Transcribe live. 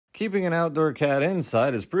Keeping an outdoor cat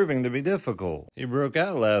inside is proving to be difficult. He broke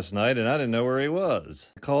out last night and I didn't know where he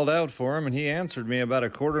was. I called out for him and he answered me about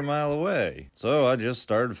a quarter-mile away. So I just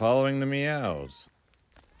started following the meows.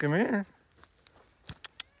 Come here.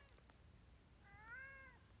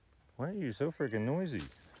 Why are you so freaking noisy?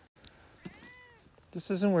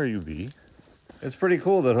 This isn't where you be. It's pretty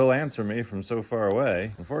cool that he'll answer me from so far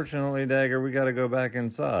away. Unfortunately, Dagger, we gotta go back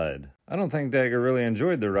inside. I don't think Dagger really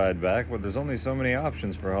enjoyed the ride back, but there's only so many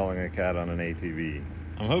options for hauling a cat on an ATV.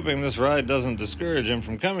 I'm hoping this ride doesn't discourage him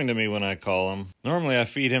from coming to me when I call him. Normally I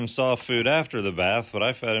feed him soft food after the bath, but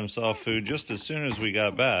I fed him soft food just as soon as we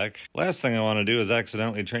got back. Last thing I want to do is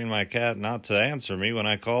accidentally train my cat not to answer me when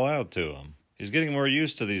I call out to him. He's getting more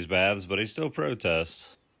used to these baths, but he still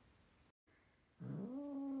protests.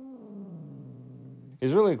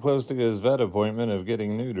 He's really close to his vet appointment of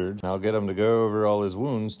getting neutered. I'll get him to go over all his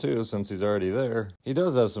wounds too, since he's already there. He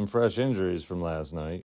does have some fresh injuries from last night.